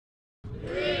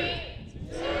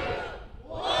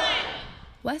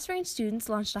West Range students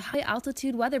launched a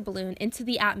high-altitude weather balloon into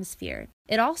the atmosphere.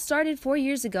 It all started 4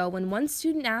 years ago when one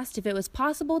student asked if it was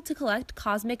possible to collect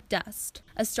cosmic dust.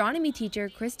 Astronomy teacher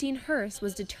Christine Hurst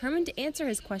was determined to answer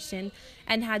his question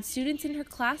and had students in her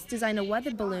class design a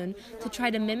weather balloon to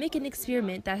try to mimic an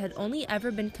experiment that had only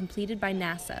ever been completed by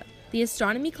NASA. The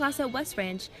astronomy class at West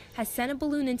Ranch has sent a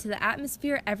balloon into the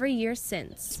atmosphere every year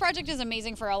since. This project is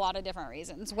amazing for a lot of different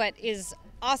reasons. What is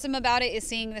awesome about it is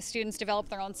seeing the students develop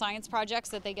their own science projects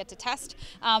that they get to test.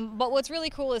 But what's really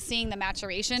cool is seeing the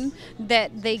maturation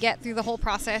that they get through the whole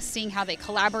process, seeing how they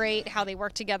collaborate, how they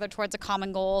work together towards a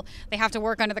common goal. They have to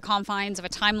work under the confines of a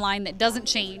timeline that doesn't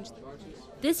change.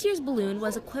 This year's balloon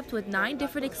was equipped with 9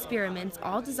 different experiments,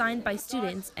 all designed by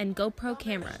students, and GoPro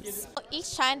cameras.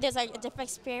 Each time there's like a different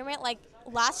experiment. Like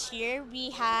last year we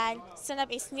had set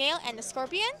up a snail and a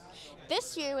scorpion.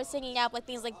 This year we're setting up like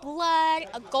things like blood,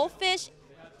 a goldfish,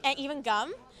 and even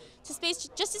gum to space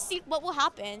just to see what will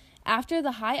happen. After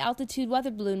the high-altitude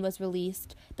weather balloon was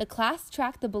released, the class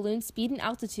tracked the balloon's speed and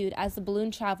altitude as the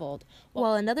balloon traveled,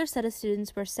 while another set of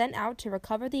students were sent out to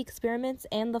recover the experiments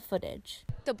and the footage.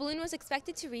 The balloon was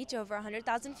expected to reach over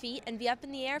 100,000 feet and be up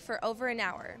in the air for over an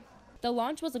hour. The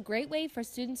launch was a great way for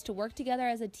students to work together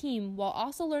as a team while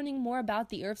also learning more about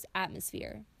the Earth's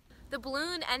atmosphere. The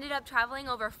balloon ended up traveling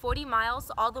over 40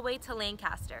 miles all the way to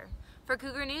Lancaster. For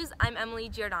Cougar News, I'm Emily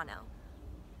Giordano.